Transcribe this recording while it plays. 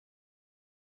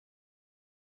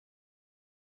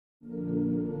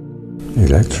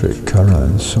Electric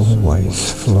currents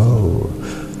always flow.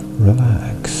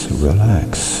 Relax,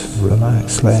 relax,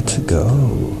 relax, let go.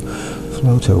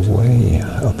 Float away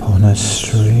upon a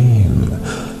stream.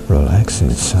 Relax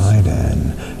inside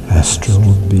an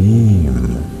astral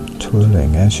beam,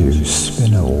 twirling as you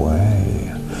spin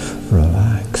away.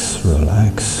 Relax,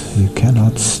 relax, you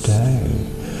cannot stay.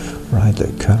 Ride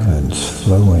the currents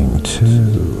flowing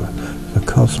too. The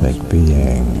cosmic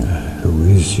being who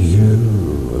is you.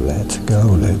 Let go,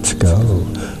 let go.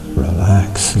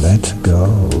 Relax, let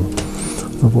go.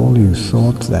 Of all you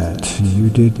thought that you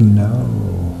did know,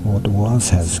 what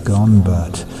was has gone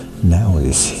but now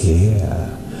is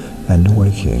here, and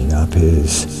waking up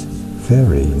is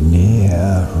very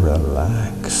near.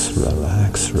 Relax,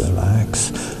 relax,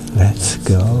 relax, let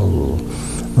go.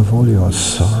 Of all your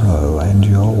sorrow and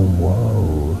your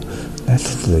woe, let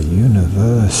the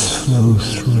universe flow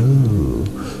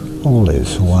through. All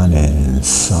is one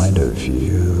inside of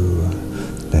you.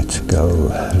 Let go,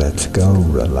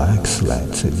 relax,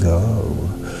 let go.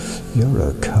 You're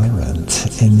a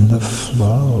current in the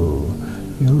flow.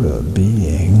 You're a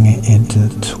being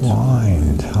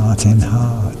intertwined, heart in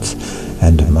heart,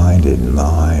 and mind in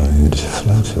mind.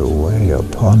 Float away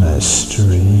upon a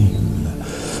stream.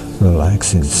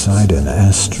 Relax inside an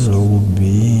astral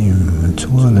beam,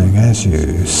 twirling as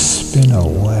you spin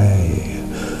away.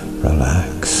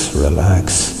 Relax,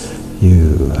 relax,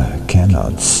 you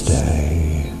cannot stay.